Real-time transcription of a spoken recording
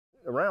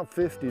around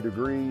 50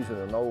 degrees in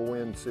a no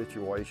wind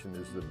situation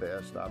is the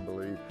best, I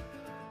believe.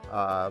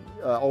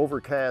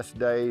 Overcast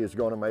day is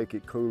going to make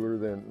it cooler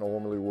than it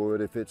normally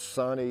would. If it's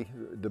sunny,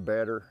 the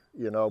better,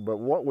 you know. But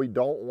what we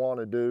don't want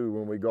to do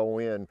when we go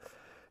in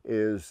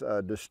is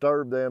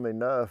disturb them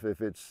enough.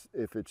 If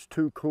it's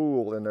too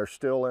cool and they're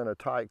still in a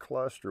tight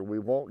cluster, we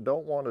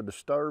don't want to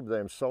disturb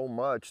them so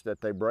much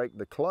that they break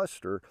the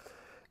cluster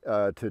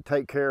to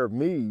take care of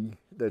me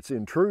that's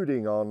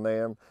intruding on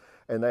them,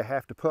 and they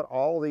have to put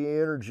all the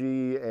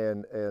energy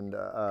and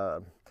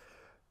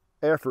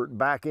effort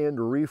back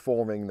into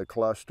reforming the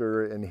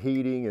cluster and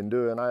heating and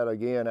doing that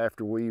again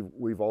after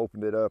we've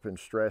opened it up and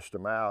stressed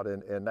them out,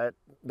 and that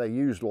they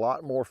used a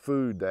lot more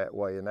food that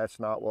way, and that's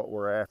not what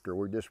we're after.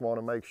 We just want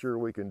to make sure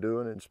we can do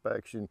an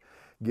inspection,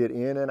 get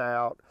in and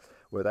out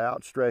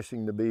without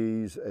stressing the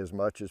bees as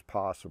much as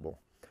possible.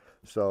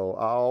 So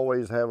I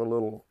always have a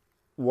little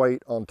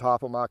weight on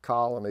top of my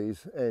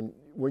colonies, and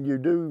when you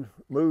do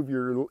move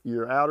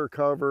your outer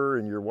cover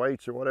and your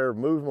weights or whatever,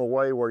 move them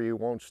away where you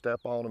won't step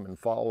on them and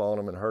fall on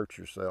them and hurt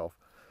yourself.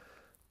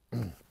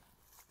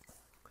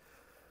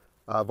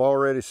 I've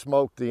already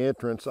smoked the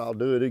entrance. I'll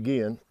do it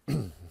again.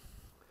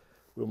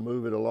 We'll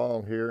move it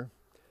along here.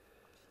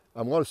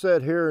 I'm going to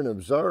sit here and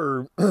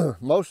observe.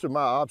 Most of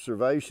my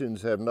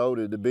observations have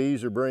noted the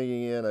bees are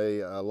bringing in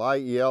a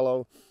light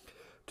yellow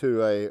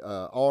to a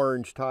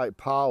orange type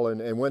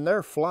pollen, and when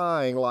they're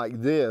flying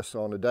like this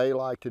on a day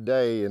like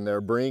today and they're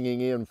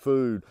bringing in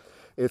food,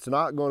 it's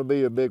not going to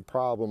be a big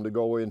problem to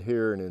go in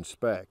here and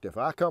inspect. If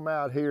I come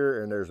out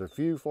here and there's a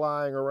few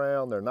flying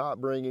around, they're not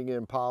bringing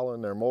in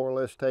pollen, they're more or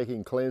less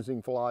taking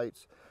cleansing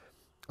flights,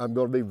 I'm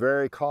going to be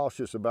very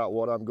cautious about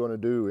what I'm going to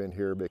do in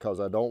here,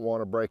 because I don't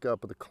want to break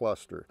up the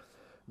cluster.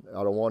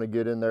 I don't want to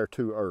get in there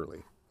too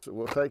early. So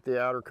we'll take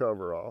the outer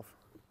cover off.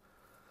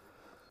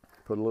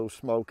 Put a little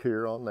smoke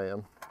here on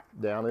them,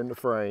 down in the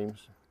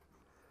frames.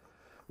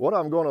 What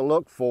I'm going to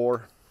look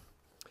for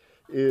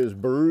is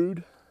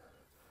brood.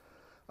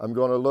 I'm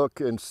going to look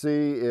and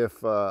see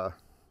if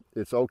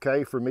it's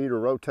okay for me to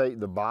rotate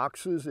the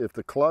boxes. If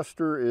the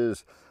cluster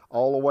is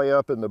all the way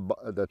up in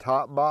the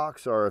top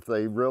box, or if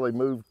they really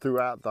moved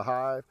throughout the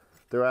hive,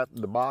 throughout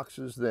the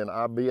boxes, then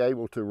I'll be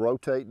able to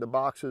rotate the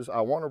boxes.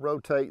 I want to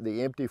rotate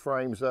the empty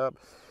frames up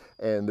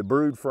and the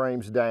brood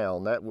frames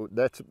down.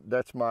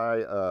 That's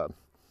my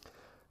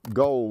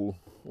goal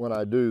when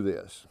I do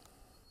this.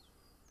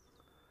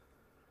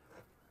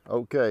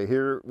 Okay,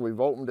 here we've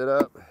opened it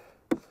up.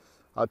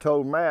 I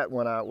told Matt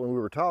when we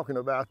were talking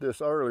about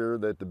this earlier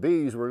that the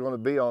bees were going to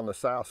be on the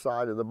south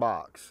side of the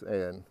box,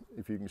 and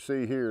if you can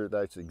see here,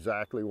 that's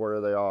exactly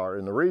where they are.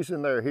 And the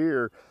reason they're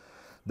here,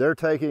 they're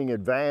taking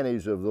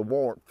advantage of the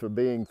warmth for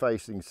being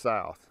facing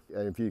south.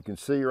 And if you can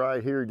see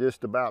right here,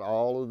 just about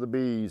all of the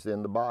bees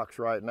in the box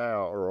right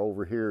now are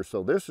over here.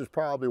 So this is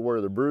probably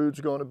where the brood's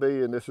going to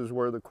be, and this is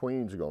where the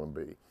queen's going to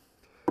be.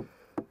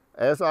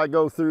 As I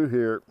go through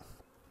here,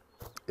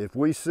 if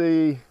we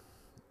see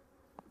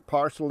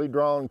partially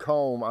drawn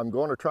comb, I'm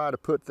going to try to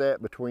put that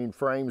between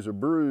frames of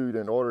brood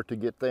in order to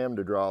get them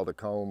to draw the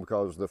comb,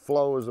 because the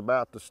flow is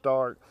about to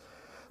start.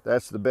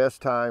 That's the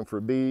best time for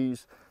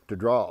bees to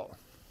draw.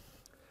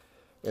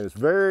 And it's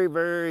very,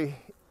 very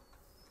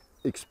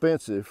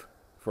expensive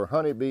for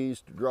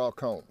honeybees to draw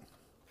comb.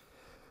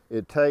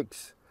 It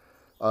takes,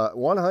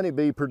 one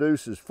honeybee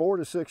produces 4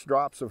 to 6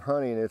 drops of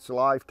honey in its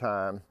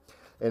lifetime,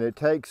 and it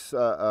takes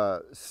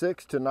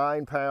 6 to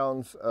 9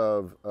 pounds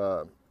of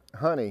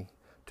honey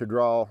to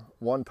draw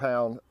 1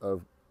 pound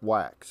of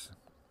wax.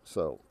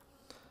 So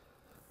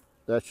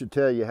that should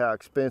tell you how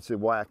expensive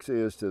wax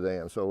is to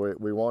them. So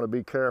we want to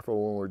be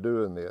careful when we're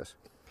doing this.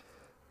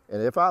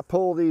 And if I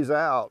pull these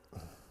out,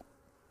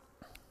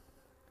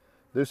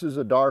 this is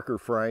a darker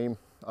frame.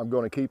 I'm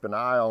going to keep an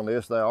eye on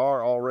this. They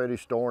are already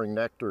storing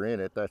nectar in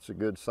it. That's a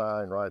good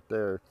sign right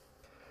there.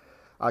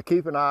 I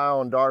keep an eye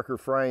on darker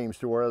frames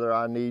to whether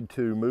I need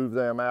to move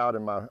them out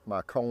in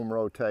my comb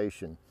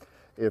rotation.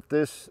 If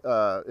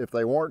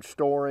they weren't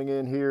storing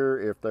in here,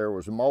 if there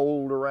was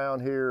mold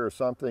around here or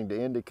something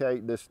to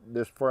indicate this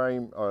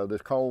frame or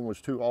this comb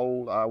was too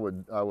old, I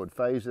would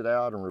phase it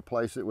out and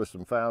replace it with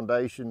some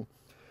foundation,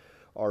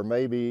 or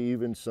maybe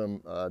even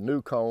some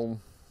new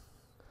comb,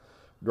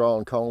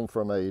 drawn comb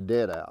from a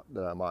dead out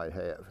that I might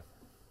have.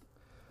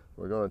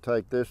 We're going to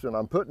take this, and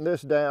I'm putting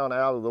this down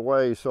out of the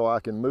way so I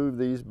can move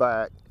these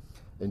back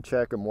and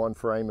check them one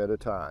frame at a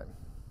time.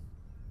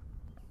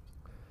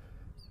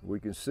 We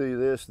can see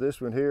this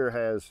one here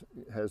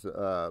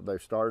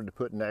they've started to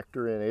put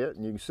nectar in it,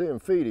 and you can see them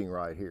feeding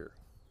right here.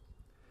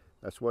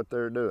 That's what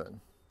they're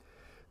doing.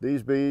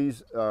 These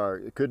bees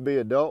it could be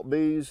adult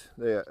bees.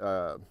 They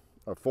are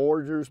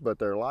foragers, but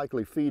they're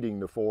likely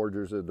feeding the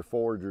foragers as the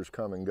foragers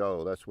come and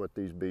go. That's what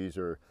these bees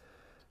are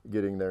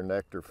getting their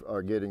nectar,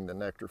 or getting the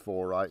nectar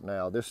for right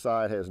now. This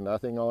side has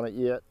nothing on it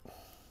yet.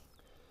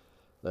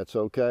 That's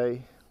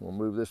okay. We'll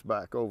move this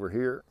back over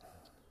here.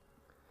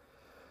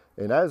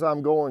 And as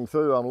I'm going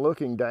through, I'm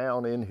looking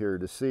down in here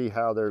to see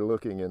how they're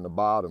looking in the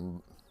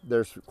bottom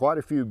there's quite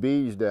a few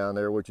bees down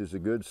there, which is a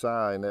good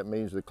sign. That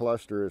means the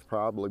cluster is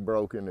probably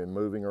broken and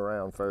moving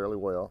around fairly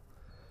well.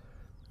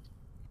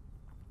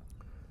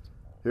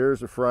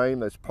 Here's a frame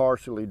that's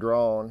partially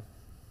drawn.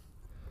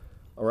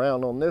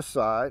 Around on this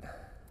side,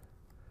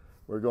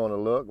 we're going to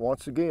look.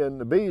 Once again,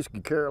 the bees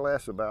could care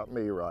less about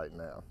me right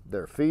now.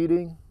 They're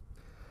feeding.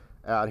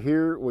 Out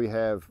here we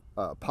have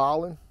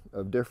pollen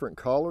of different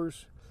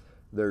colors.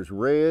 There's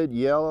red,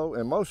 yellow,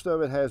 and most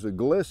of it has a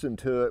glisten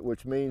to it,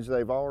 which means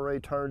they've already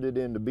turned it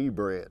into bee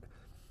bread.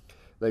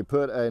 They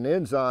put an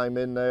enzyme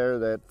in there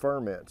that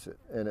ferments it,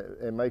 and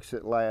it makes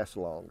it last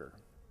longer.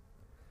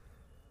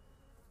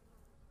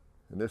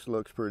 And this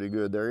looks pretty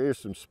good. There is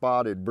some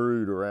spotted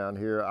brood around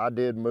here. I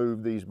did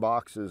move these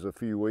boxes a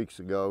few weeks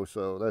ago,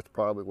 so that's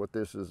probably what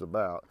this is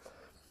about.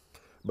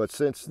 But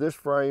since this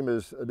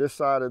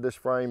side of this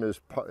frame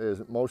is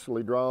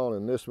mostly drawn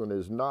and this one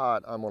is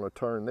not, I'm going to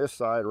turn this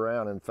side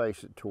around and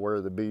face it to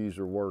where the bees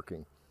are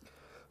working.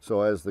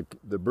 So as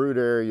the brood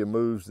area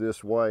moves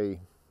this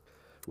way,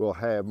 we'll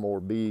have more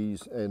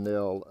bees, and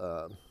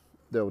they'll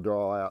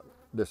draw out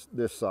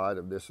this side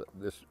of this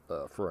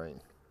frame.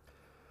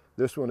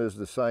 This one is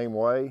the same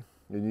way,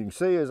 and you can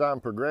see as I'm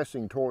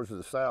progressing towards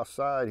the south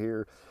side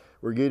here,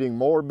 we're getting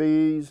more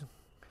bees,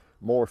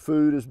 more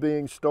food is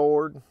being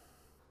stored.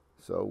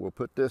 So we'll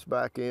put this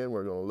back in.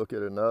 We're going to look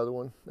at another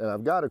one, and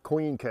I've got a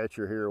queen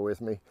catcher here with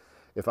me.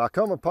 If I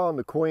come upon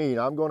the queen,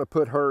 I'm going to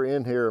put her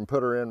in here and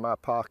put her in my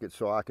pocket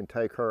so I can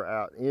take her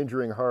out,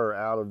 injuring her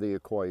out of the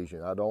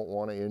equation. I don't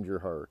want to injure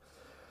her.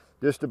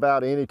 Just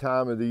about any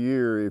time of the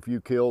year, if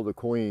you kill the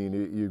queen,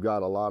 you've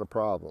got a lot of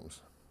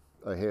problems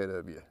ahead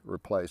of you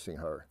replacing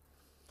her.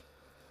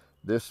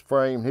 This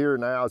frame here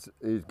now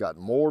is got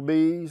more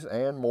bees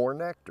and more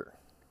nectar.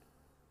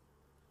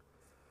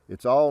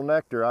 It's all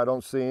nectar. I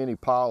don't see any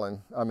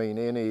pollen,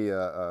 any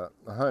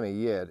honey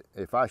yet.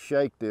 If I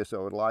shake this,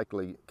 it would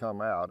likely come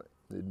out.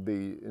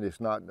 It's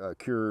not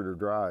cured or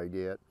dried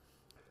yet.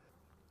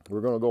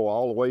 We're going to go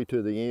all the way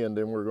to the end,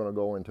 then we're going to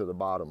go into the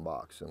bottom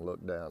box and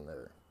look down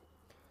there.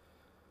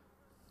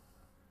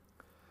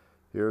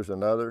 Here's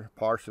another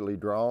partially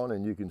drawn,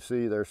 and you can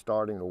see they're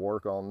starting to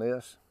work on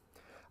this.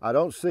 I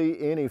don't see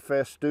any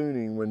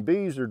festooning. When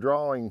bees are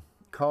drawing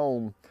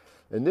comb,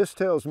 and this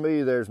tells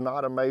me there's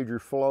not a major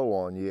flow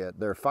on yet.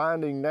 They're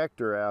finding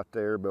nectar out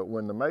there, but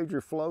when the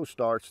major flow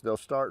starts, they'll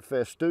start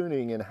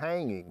festooning and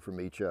hanging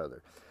from each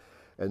other.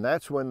 And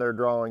that's when they're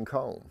drawing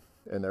comb.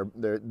 And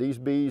these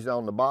bees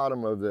on the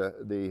bottom of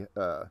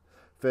the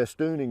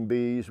festooning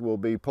bees will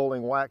be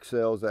pulling wax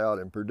cells out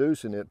and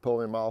producing it,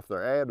 pulling them off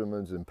their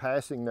abdomens and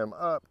passing them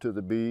up to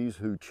the bees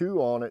who chew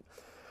on it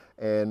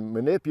and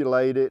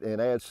manipulate it and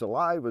add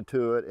saliva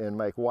to it and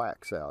make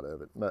wax out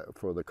of it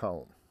for the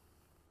comb.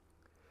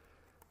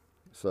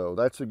 So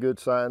that's a good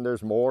sign.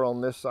 There's more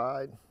on this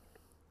side.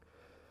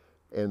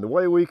 And the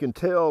way we can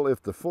tell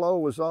if the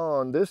flow is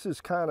on, this is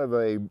kind of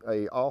a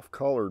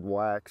off-colored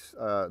wax.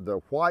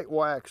 The white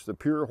wax, the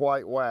pure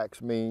white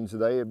wax, means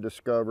they have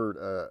discovered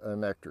a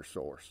nectar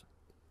source.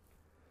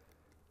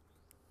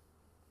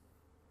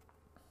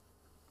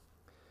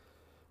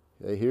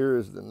 Okay, here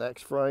is the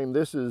next frame.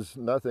 This is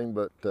nothing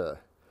but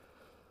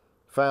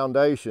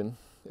foundation,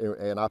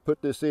 and I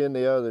put this in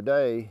the other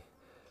day.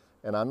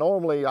 And I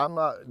normally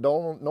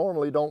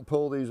don't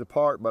pull these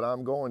apart, but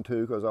I'm going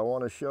to because I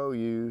want to show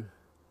you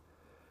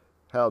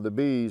how the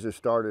bees have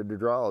started to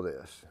draw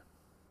this.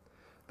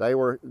 They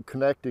were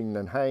connecting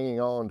and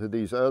hanging on to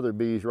these other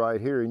bees right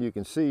here, and you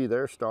can see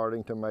they're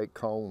starting to make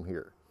comb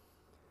here.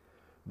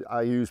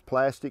 I use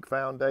plastic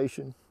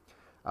foundation.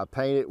 I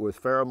paint it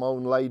with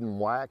pheromone-laden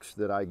wax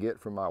that I get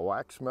from my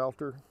wax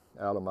melter,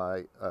 out of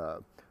my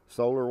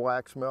solar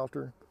wax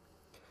melter.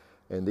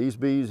 And these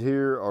bees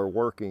here are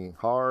working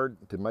hard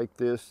to make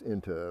this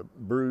into a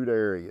brood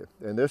area.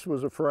 And this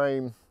was a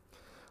frame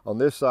on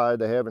this side.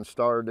 They haven't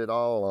started at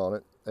all on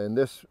it. And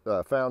this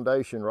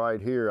foundation right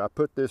here, I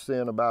put this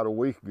in about a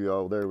week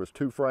ago. There was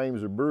 2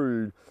 frames of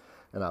brood,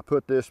 and I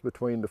put this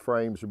between the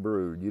frames of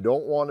brood. You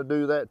don't want to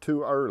do that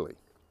too early.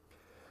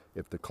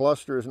 If the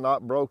cluster is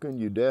not broken,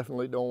 you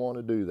definitely don't want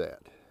to do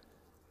that.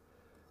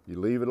 You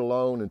leave it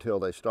alone until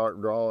they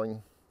start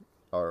drawing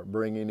or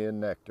bringing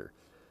in nectar.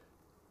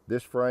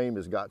 This frame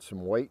has got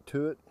some weight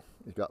to it.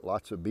 It's got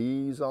lots of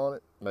bees on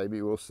it.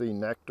 Maybe we'll see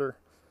nectar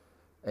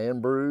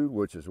and brood,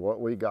 which is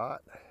what we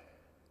got.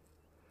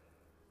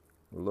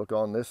 We'll look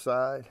on this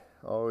side.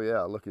 Oh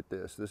yeah, look at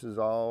this. This is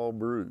all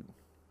brood.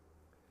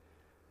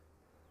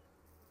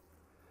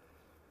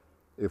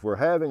 If we're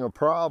having a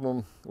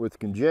problem with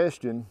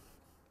congestion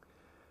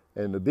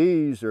and the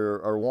bees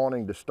are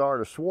wanting to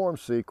start a swarm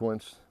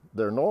sequence,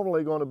 they're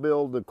normally going to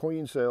build the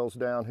queen cells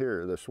down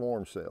here, the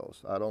swarm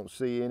cells. I don't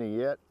see any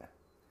yet.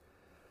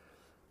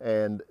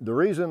 And the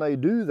reason they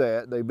do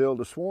that, they build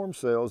the swarm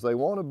cells, they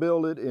want to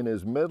build it in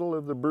as middle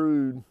of the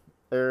brood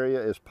area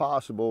as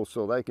possible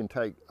so they can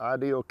take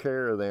ideal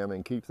care of them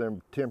and keep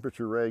them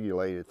temperature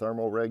regulated.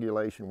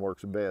 Thermoregulation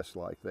works best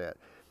like that.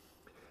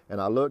 And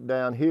I look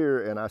down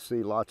here and I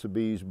see lots of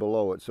bees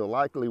below it. So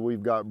likely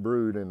we've got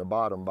brood in the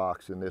bottom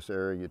box in this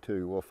area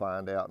too. We'll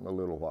find out in a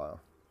little while.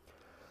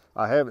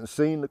 I haven't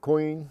seen the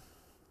queen.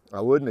 I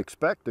wouldn't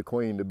expect the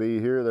queen to be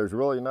here. There's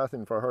really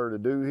nothing for her to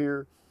do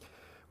here.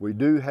 We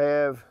do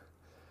have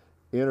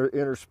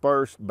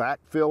interspersed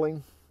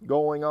backfilling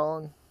going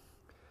on.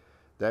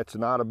 That's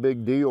not a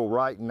big deal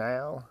right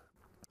now.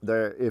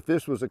 If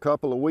this was a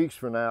couple of weeks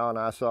from now and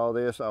I saw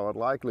this, I would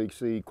likely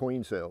see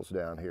queen cells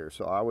down here.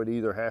 So I would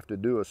either have to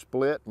do a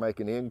split, make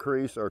an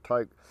increase, or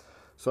take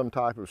some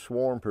type of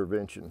swarm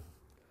prevention.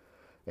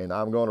 And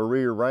I'm going to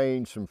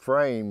rearrange some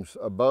frames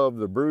above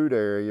the brood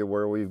area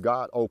where we've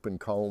got open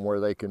comb where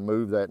they can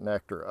move that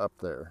nectar up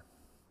there.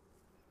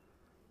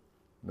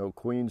 No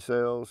queen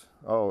cells.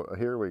 Oh,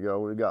 here we go.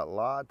 We've got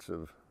lots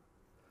of,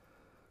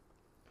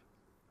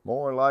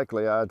 more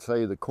likely I'd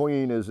say the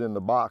queen is in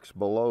the box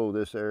below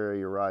this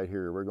area right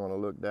here. We're going to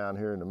look down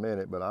here in a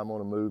minute, but I'm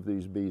going to move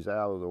these bees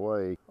out of the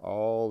way.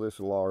 All this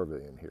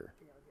larvae in here.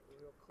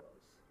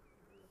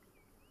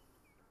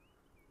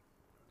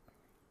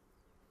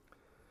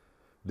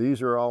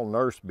 These are all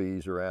nurse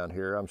bees around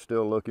here. I'm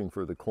still looking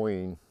for the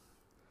queen.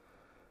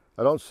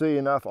 I don't see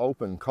enough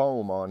open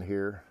comb on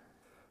here,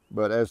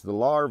 but as the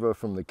larva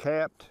from the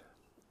capped,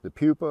 the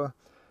pupa,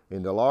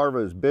 and the larva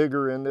is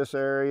bigger in this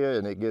area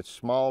and it gets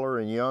smaller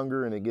and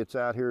younger and it gets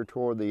out here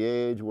toward the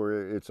edge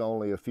where it's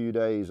only a few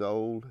days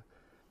old.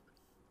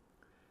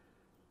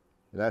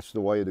 And that's the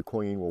way the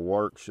queen will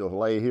work. She'll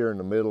lay here in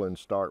the middle and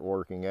start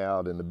working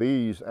out. And the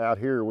bees out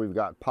here, we've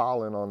got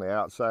pollen on the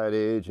outside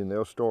edge and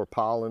they'll store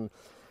pollen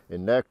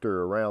and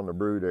nectar around the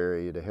brood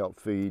area to help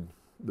feed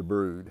the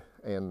brood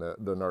and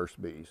the nurse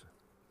bees.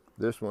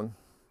 This one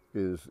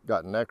is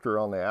got nectar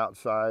on the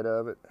outside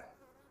of it.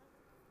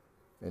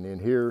 And in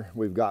here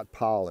we've got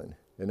pollen.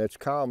 And that's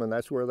common,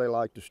 that's where they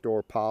like to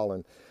store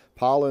pollen.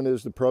 Pollen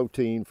is the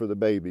protein for the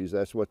babies.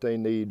 That's what they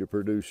need to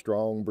produce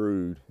strong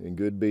brood and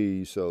good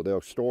bees. So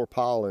they'll store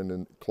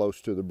pollen close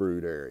to the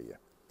brood area.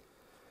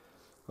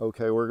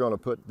 Okay, we're going to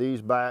put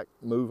these back,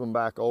 move them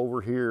back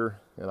over here,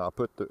 and I'll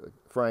put the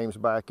frames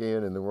back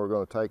in, and then we're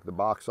going to take the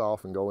box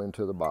off and go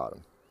into the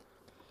bottom.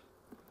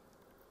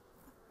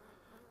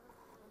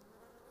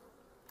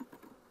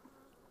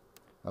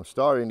 I'm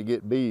starting to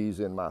get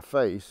bees in my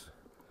face,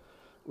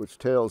 which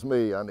tells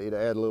me I need to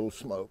add a little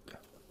smoke.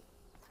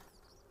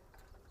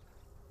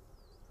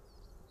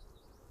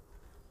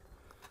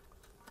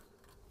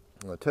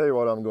 I'll tell you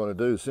what I'm going to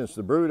do. Since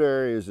the brood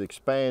area is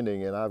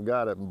expanding and I've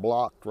got it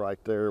blocked right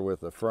there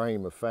with a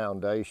frame of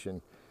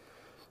foundation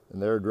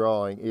and they're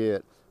drawing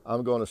it,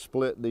 I'm going to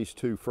split these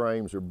two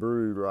frames of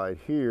brood right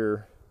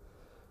here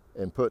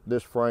and put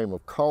this frame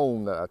of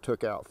comb that I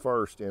took out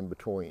first in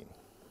between.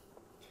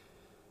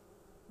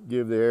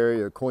 Give the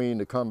area of queen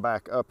to come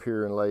back up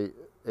here and lay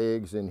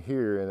eggs in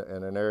here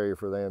and an area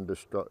for them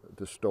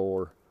to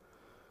store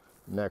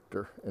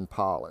nectar and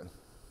pollen.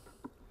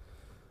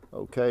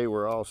 Okay,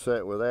 we're all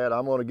set with that.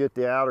 I'm going to get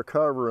the outer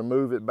cover and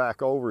move it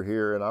back over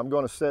here, and I'm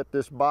going to set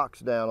this box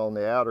down on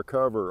the outer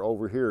cover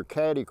over here,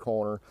 caddy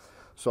corner,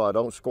 so I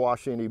don't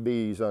squash any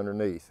bees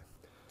underneath.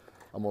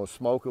 I'm going to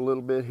smoke a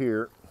little bit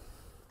here,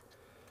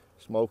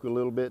 smoke a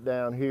little bit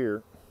down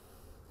here,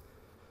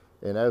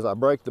 and as I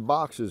break the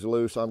boxes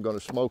loose, I'm going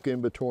to smoke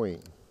in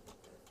between.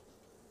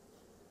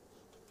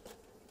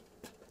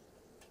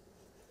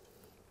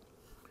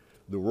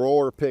 The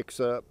roar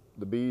picks up,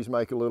 the bees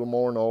make a little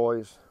more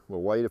noise.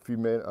 We'll wait a few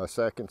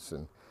seconds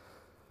and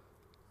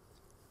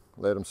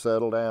let them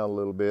settle down a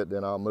little bit,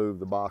 then I'll move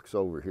the box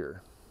over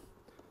here.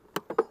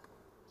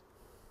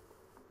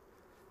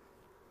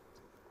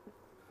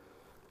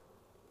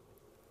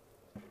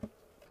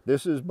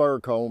 This is burr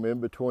comb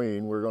in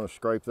between. We're going to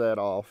scrape that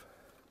off.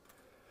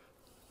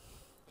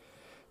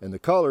 And the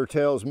color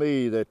tells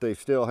me that they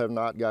still have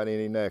not got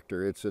any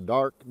nectar. It's a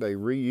dark, they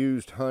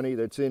reused honey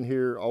that's in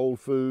here, old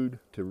food,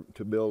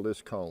 to build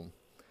this comb.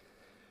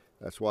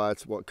 That's why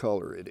it's what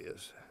color it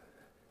is.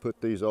 Put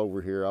these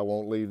over here. I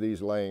won't leave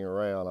these laying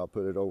around. I'll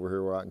put it over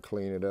here where I can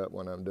clean it up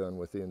when I'm done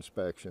with the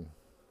inspection.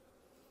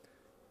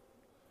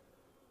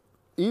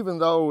 Even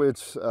though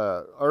it's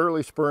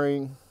early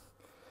spring,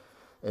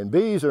 and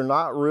bees are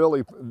not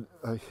really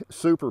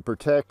super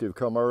protective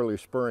come early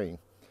spring,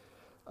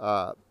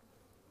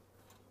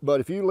 but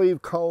if you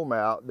leave comb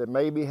out that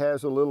maybe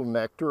has a little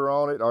nectar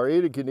on it, or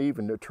it can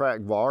even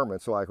attract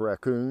varmints like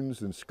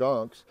raccoons and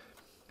skunks,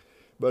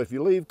 but if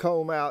you leave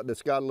comb out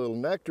that's got a little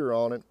nectar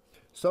on it,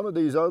 some of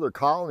these other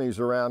colonies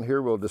around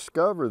here will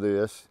discover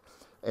this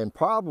and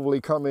probably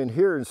come in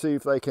here and see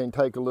if they can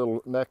take a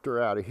little nectar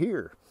out of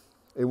here.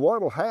 And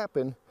what will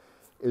happen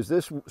is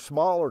this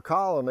smaller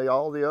colony,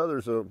 all the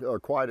others are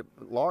quite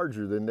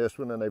larger than this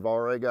one and they've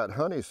already got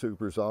honey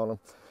supers on them.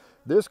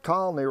 This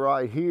colony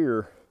right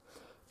here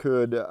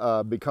could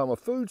become a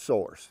food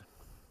source.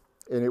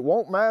 And it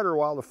won't matter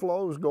while the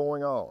flow is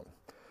going on.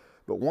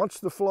 But once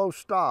the flow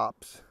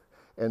stops,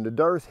 and the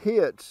dearth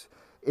hits,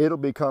 it'll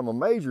become a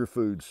major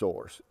food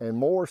source. And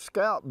more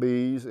scout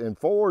bees and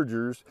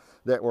foragers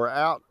that were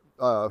out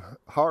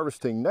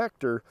harvesting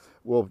nectar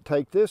will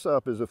take this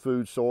up as a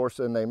food source,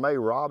 and they may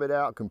rob it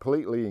out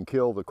completely and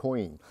kill the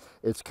queen.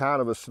 It's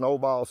kind of a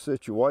snowball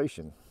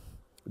situation.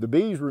 The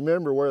bees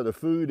remember where the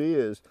food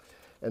is,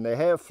 and they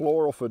have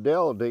floral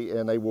fidelity,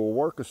 and they will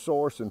work a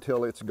source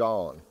until it's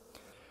gone.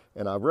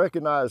 And I've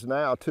recognized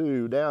now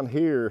too, down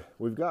here,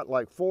 we've got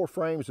like 4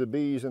 frames of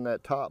bees in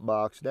that top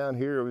box. Down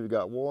here, we've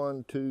got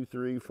 1, 2,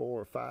 3,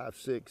 4, 5,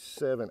 6,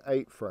 7,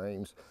 8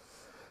 frames.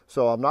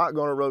 So I'm not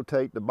going to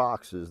rotate the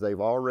boxes. They've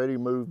already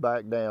moved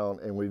back down,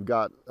 and we've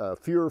got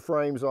fewer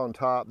frames on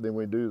top than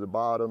we do the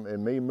bottom,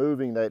 and me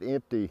moving that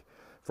empty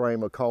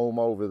frame of comb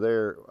over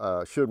there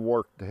should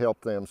work to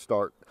help them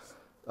start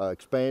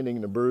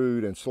expanding the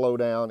brood and slow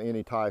down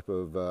any type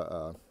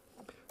of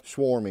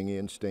swarming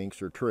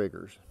instincts or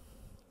triggers.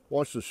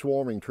 Once the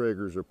swarming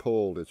triggers are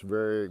pulled, it's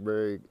very,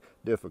 very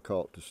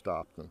difficult to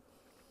stop them.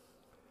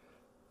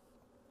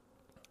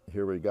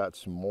 Here we got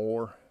some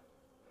more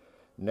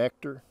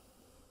nectar.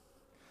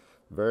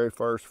 Very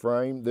first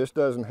frame. This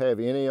doesn't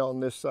have any on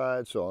this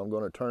side, so I'm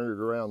going to turn it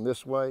around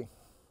this way.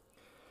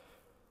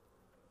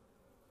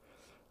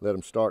 Let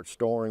them start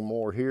storing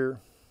more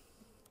here.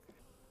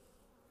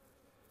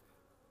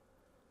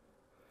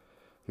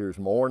 Here's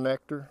more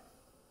nectar.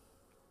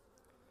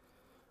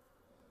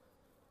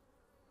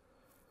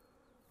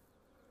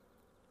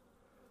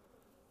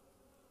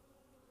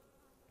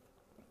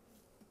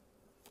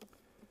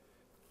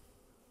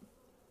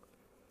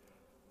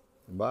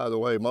 And by the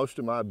way, most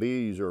of my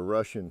bees are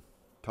Russian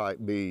type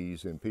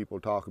bees, and people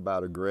talk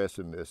about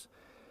aggressiveness,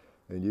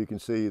 and you can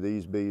see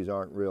these bees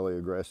aren't really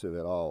aggressive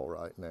at all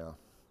right now.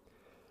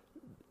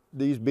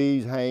 These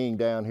bees hanging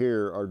down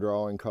here are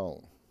drawing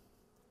comb.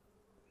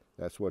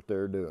 That's what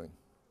they're doing.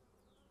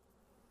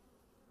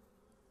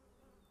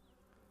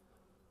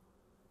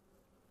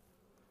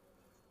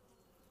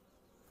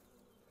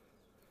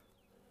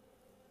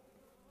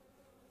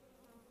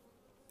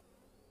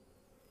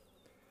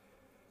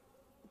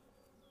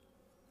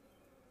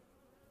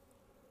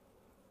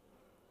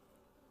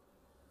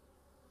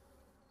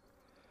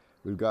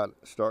 We've got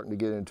starting to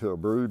get into a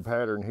brood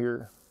pattern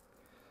here.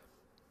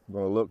 I'm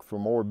going to look for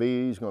more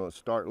bees, going to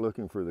start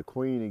looking for the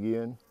queen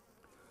again.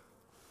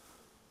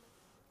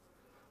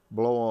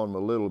 Blow on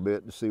them a little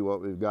bit to see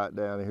what we've got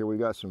down in here. We've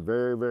got some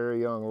very,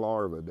 very young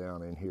larvae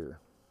down in here.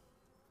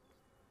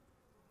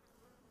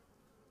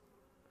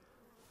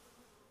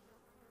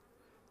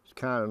 It's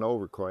kind of an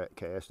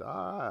overcast.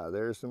 Ah,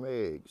 there's some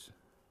eggs.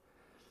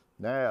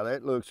 Now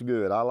that looks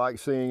good. I like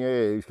seeing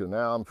eggs because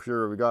now I'm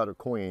sure we got a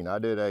queen. I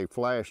did a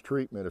flash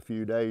treatment a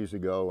few days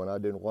ago and I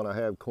didn't want to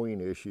have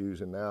queen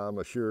issues, and now I'm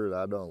assured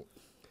I don't.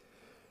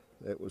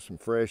 That was some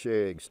fresh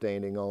eggs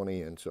standing on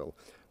end. So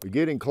we're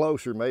getting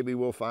closer. Maybe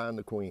we'll find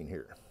the queen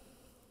here.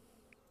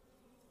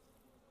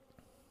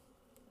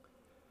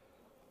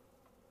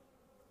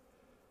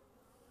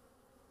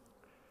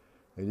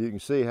 And you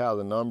can see how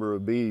the number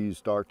of bees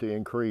start to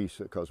increase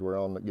because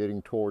we're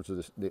getting towards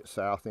the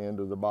south end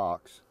of the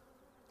box.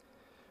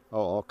 Oh,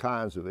 all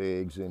kinds of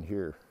eggs in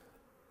here.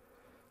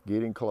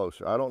 Getting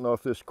closer. I don't know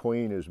if this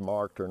queen is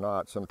marked or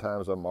not.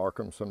 Sometimes I mark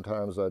them,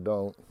 sometimes I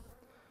don't.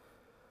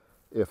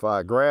 If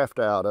I graft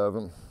out of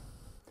them,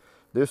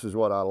 this is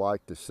what I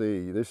like to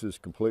see. This is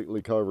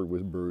completely covered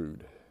with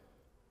brood.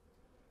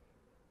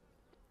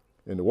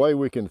 And the way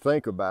we can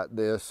think about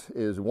this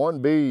is one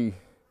bee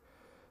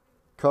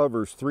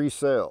covers 3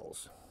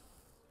 cells.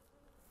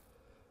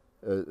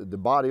 The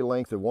body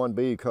length of one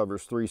bee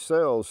covers 3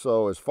 cells,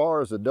 so as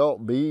far as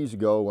adult bees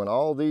go, when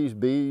all these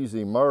bees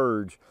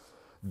emerge,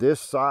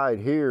 this side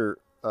here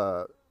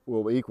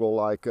will equal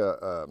like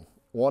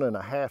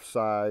 1.5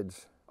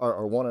 sides,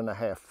 or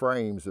 1.5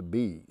 frames of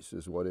bees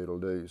is what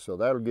it'll do. So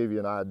that'll give you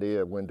an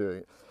idea of when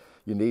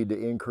you need to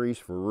increase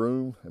for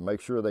room and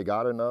make sure they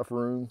got enough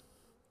room.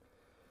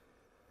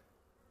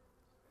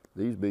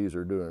 These bees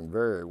are doing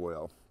very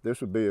well.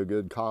 This would be a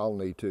good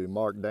colony to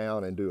mark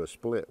down and do a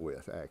split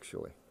with,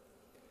 actually.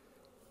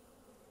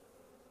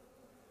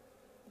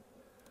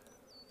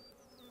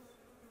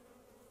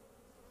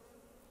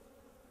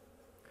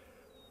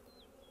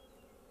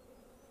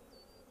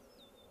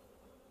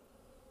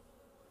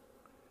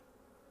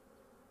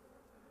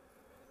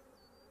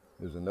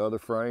 There's another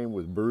frame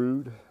with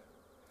brood.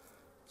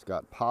 It's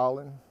got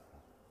pollen.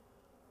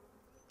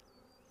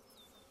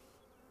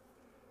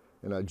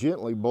 And I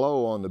gently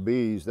blow on the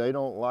bees. They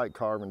don't like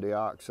carbon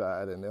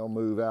dioxide and they'll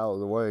move out of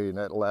the way, and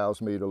that allows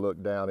me to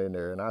look down in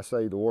there. And I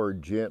say the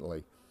word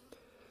gently.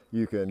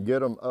 You can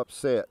get them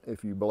upset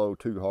if you blow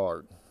too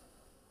hard.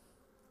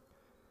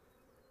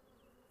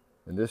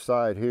 And this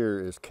side here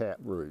is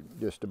capped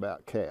brood, just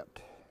about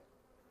capped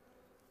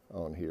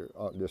on here,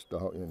 just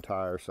the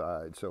entire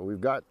side. So we've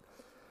got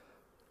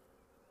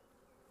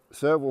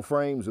several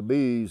frames of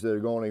bees that are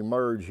going to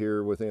emerge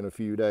here within a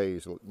few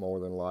days, more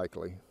than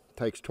likely. It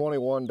takes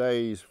 21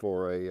 days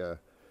for a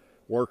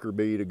worker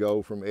bee to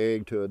go from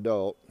egg to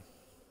adult,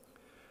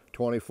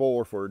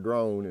 24 for a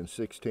drone, and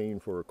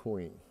 16 for a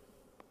queen.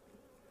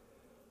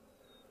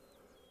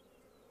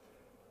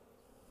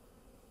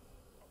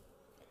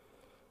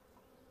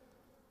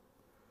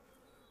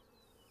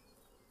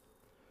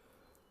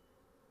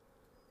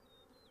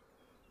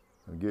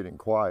 I'm getting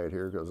quiet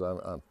here because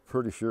I'm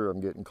pretty sure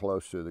I'm getting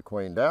close to the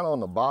queen. Down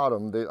on the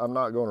bottom, I'm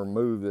not going to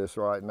remove this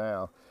right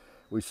now,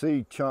 we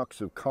see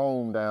chunks of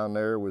comb down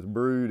there with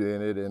brood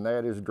in it, and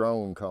that is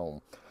drone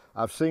comb.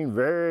 I've seen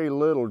very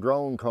little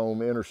drone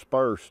comb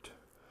interspersed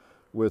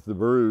with the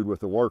brood, with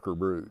the worker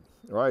brood.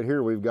 Right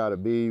here we've got a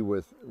bee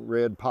with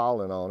red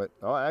pollen on it.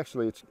 Oh,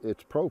 actually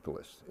it's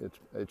propolis.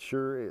 It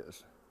sure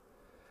is.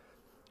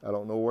 I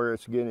don't know where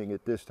it's getting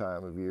it this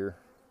time of year.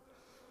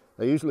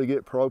 They usually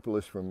get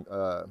propolis from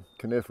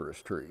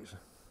coniferous trees.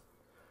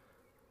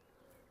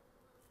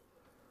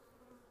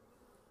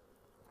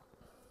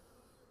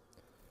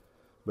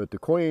 But the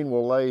queen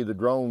will lay the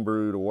drone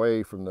brood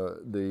away from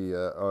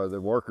the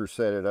workers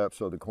set it up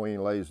so the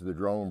queen lays the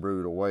drone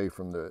brood away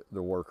from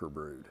the worker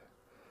brood.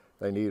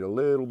 They need a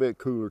little bit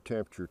cooler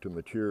temperature to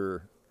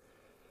mature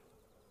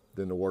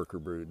than the worker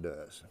brood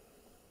does.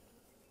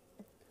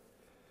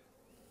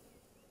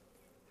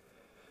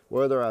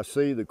 Whether I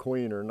see the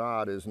queen or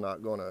not is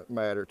not going to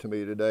matter to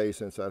me today,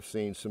 since I've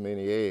seen so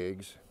many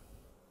eggs.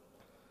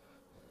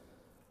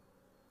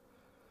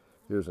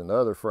 Here's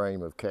another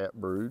frame of cap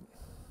brood.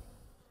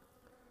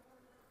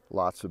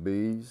 Lots of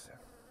bees.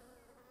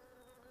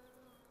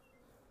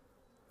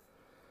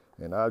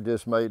 And I've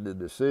just made the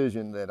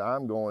decision that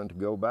I'm going to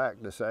go back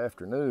this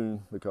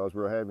afternoon, because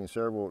we're having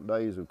several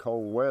days of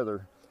cold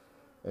weather,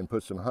 and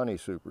put some honey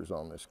supers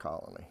on this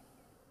colony.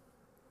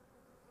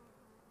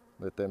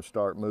 Let them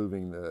start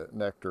moving the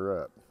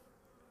nectar up.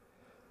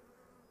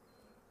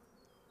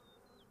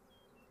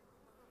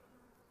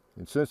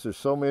 And since there's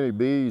so many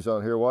bees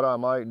on here, what I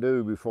might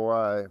do before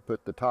I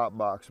put the top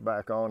box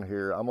back on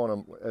here, I'm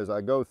gonna, as I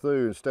go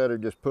through, instead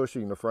of just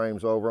pushing the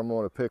frames over, I'm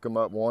gonna pick them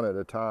up one at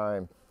a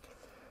time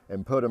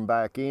and put them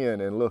back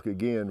in and look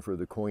again for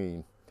the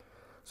queen.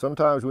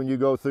 Sometimes when you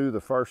go through the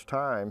first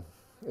time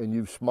and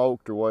you've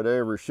smoked or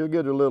whatever, she'll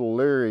get a little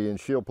leery and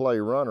she'll play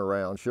run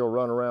around. She'll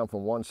run around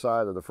from one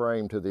side of the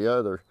frame to the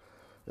other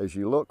as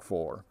you look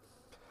for her.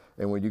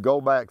 And when you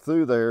go back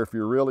through there, if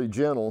you're really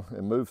gentle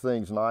and move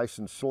things nice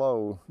and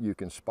slow, you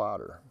can spot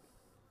her.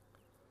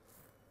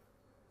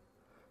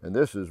 And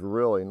this is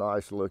really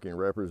nice looking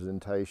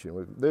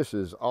representation. This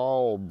is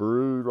all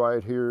brood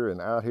right here,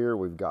 and out here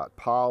we've got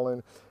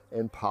pollen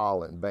and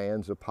pollen,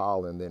 bands of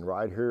pollen. Then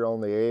right here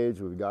on the edge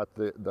we've got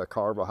the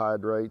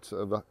carbohydrates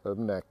of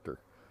nectar.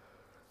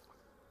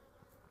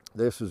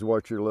 This is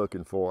what you're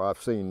looking for.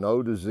 I've seen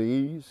no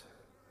disease.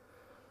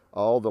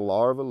 All the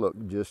larvae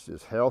look just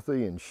as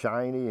healthy and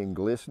shiny and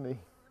glistening.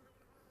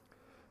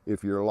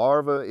 If your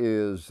larva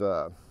is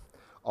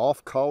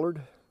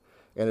off-colored,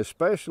 and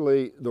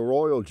especially the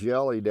royal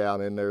jelly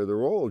down in there, the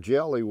royal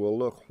jelly will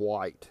look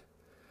white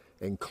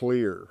and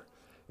clear.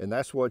 And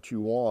that's what you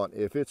want.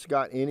 If it's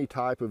got any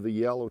type of a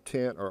yellow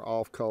tint or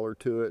off color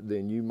to it,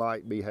 then you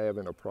might be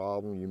having a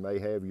problem. You may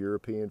have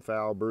European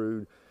foul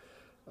brood.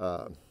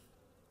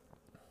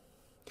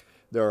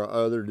 There are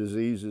other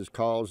diseases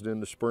caused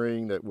in the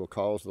spring that will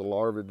cause the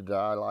larvae to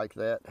die like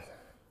that.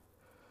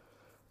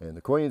 And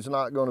the queen's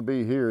not going to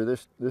be here.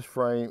 This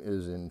frame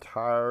is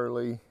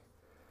entirely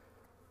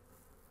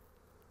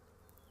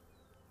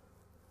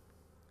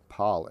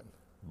pollen,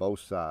 both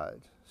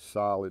sides,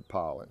 solid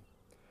pollen.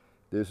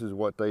 This is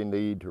what they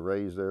need to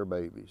raise their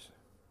babies.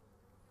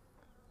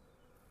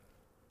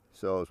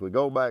 So as we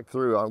go back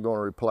through, I'm going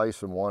to replace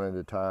them one at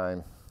a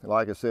time.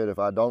 Like I said, if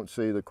I don't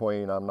see the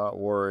queen, I'm not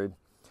worried.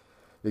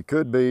 It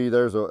could be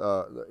there's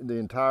the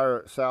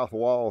entire south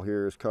wall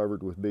here is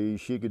covered with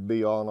bees. She could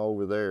be on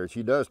over there.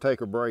 She does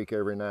take a break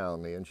every now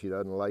and then. She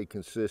doesn't lay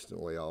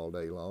consistently all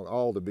day long.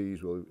 All the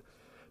bees will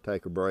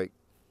take a break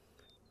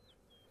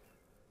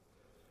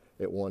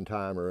at one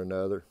time or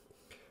another.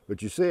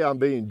 But you see, I'm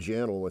being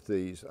gentle with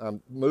these.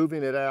 I'm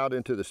moving it out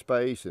into the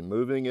space and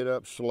moving it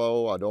up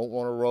slow. I don't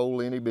want to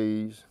roll any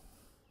bees.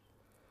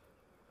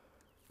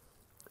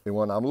 And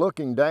when I'm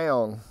looking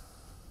down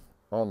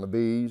on the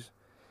bees,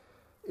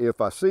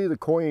 if I see the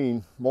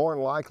queen, more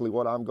than likely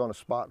what I'm going to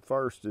spot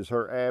first is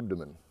her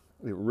abdomen.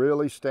 It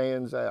really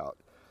stands out.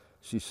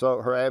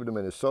 Her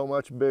abdomen is so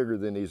much bigger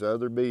than these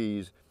other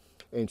bees,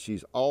 and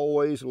she's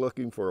always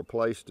looking for a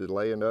place to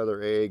lay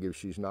another egg if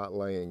she's not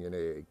laying an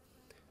egg.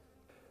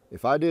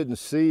 If I didn't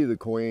see the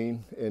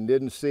queen and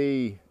didn't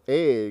see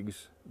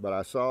eggs, but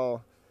I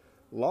saw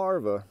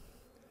larvae,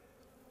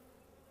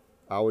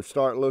 I would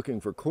start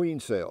looking for queen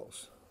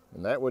cells.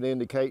 And that would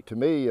indicate to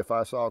me, if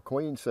I saw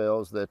queen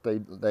cells, that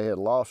they had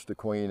lost a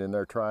queen and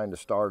they're trying to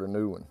start a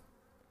new one.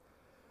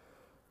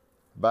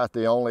 About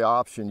the only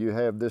option you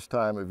have this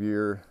time of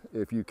year,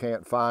 if you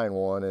can't find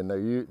one, and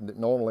they're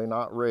normally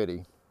not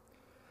ready,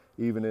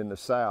 even in the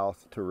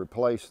south, to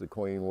replace the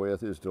queen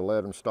with, is to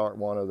let them start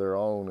one of their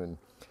own, and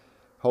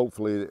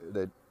hopefully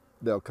that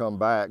they'll come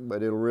back,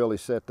 but it'll really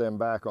set them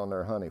back on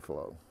their honey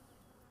flow.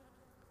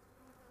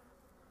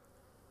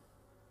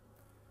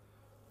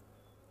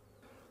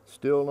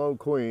 Still no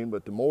queen,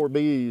 but the more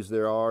bees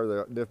there are,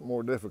 the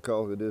more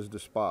difficult it is to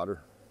spot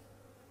her.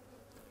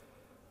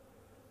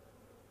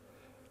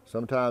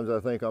 Sometimes I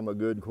think I'm a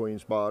good queen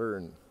spotter,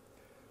 and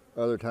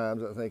other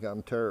times I think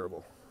I'm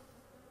terrible.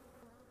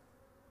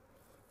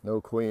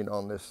 No queen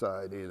on this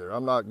side either.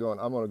 I'm going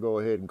to go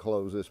ahead and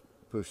close this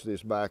push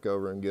this back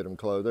over and get them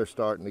closed. They're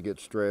starting to get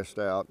stressed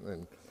out.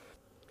 And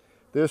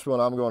this one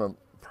I'm going to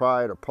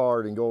pry it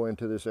apart and go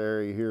into this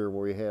area here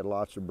where we had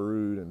lots of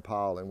brood and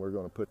pollen. We're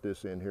going to put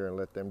this in here and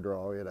let them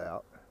draw it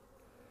out.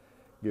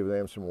 Give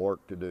them some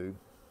work to do.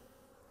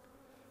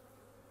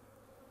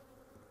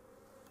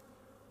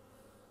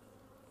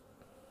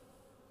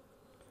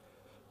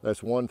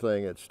 That's one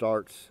thing that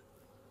starts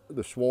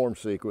the swarm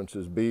sequence,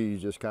 is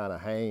bees just kind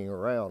of hanging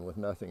around with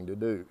nothing to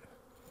do.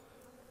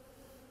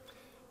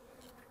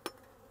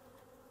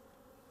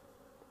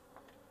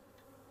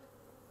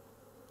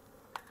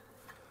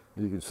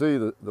 You can see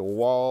the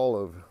wall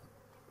of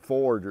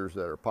foragers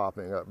that are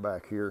popping up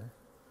back here.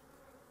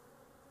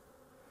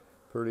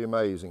 Pretty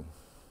amazing.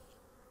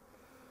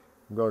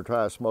 I'm going to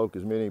try to smoke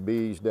as many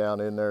bees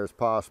down in there as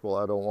possible.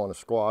 I don't want to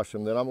squash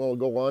them. Then I'm going to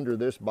go under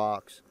this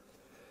box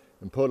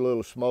and put a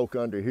little smoke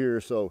under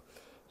here. So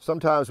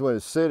sometimes when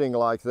it's sitting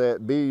like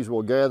that, bees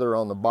will gather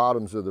on the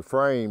bottoms of the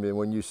frame, and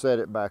when you set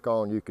it back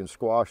on, you can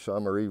squash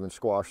some or even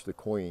squash the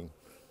queen.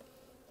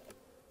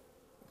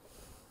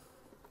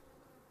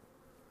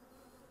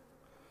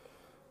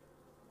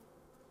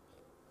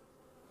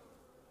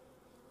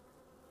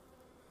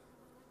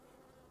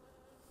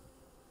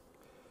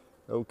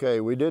 Okay,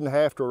 we didn't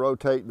have to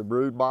rotate the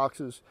brood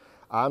boxes.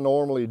 I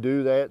normally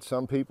do that,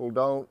 some people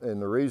don't,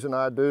 and the reason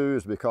I do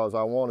is because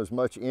I want as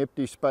much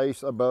empty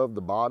space above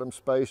the bottom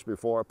space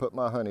before I put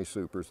my honey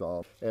supers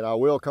on. And I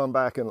will come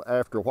back in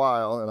after a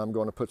while and I'm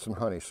going to put some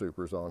honey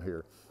supers on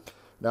here.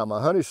 Now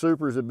my honey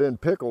supers have been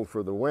pickled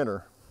for the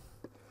winter.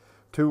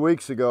 2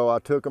 weeks ago I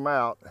took them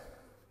out.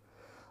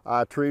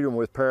 I treat them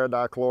with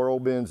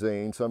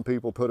paradichlorobenzene. Some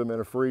people put them in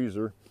a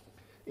freezer.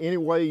 Any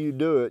way you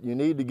do it, you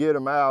need to get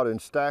them out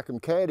and stack them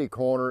caddy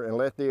corner and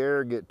let the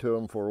air get to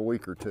them for a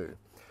week or two.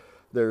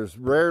 There's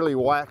rarely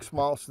wax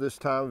moths this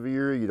time of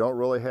year. You don't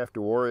really have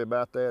to worry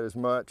about that as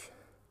much.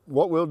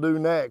 What we'll do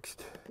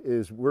next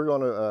is we're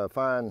going to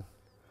find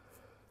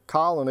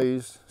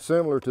colonies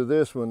similar to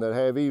this one that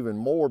have even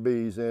more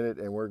bees in it,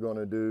 and we're going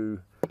to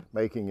do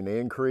making an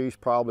increase,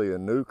 probably a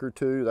nuke or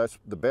two. That's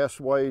the best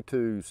way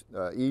to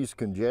ease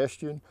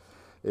congestion,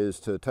 is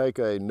to take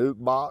a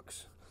nuke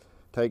box,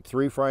 take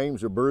 3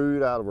 frames of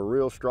brood out of a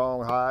real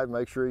strong hive,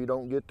 make sure you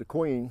don't get the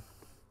queen,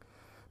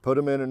 put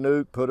them in a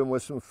nuke, put them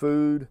with some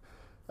food,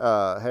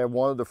 have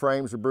one of the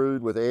frames of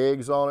brood with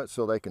eggs on it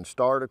so they can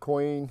start a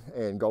queen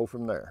and go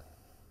from there.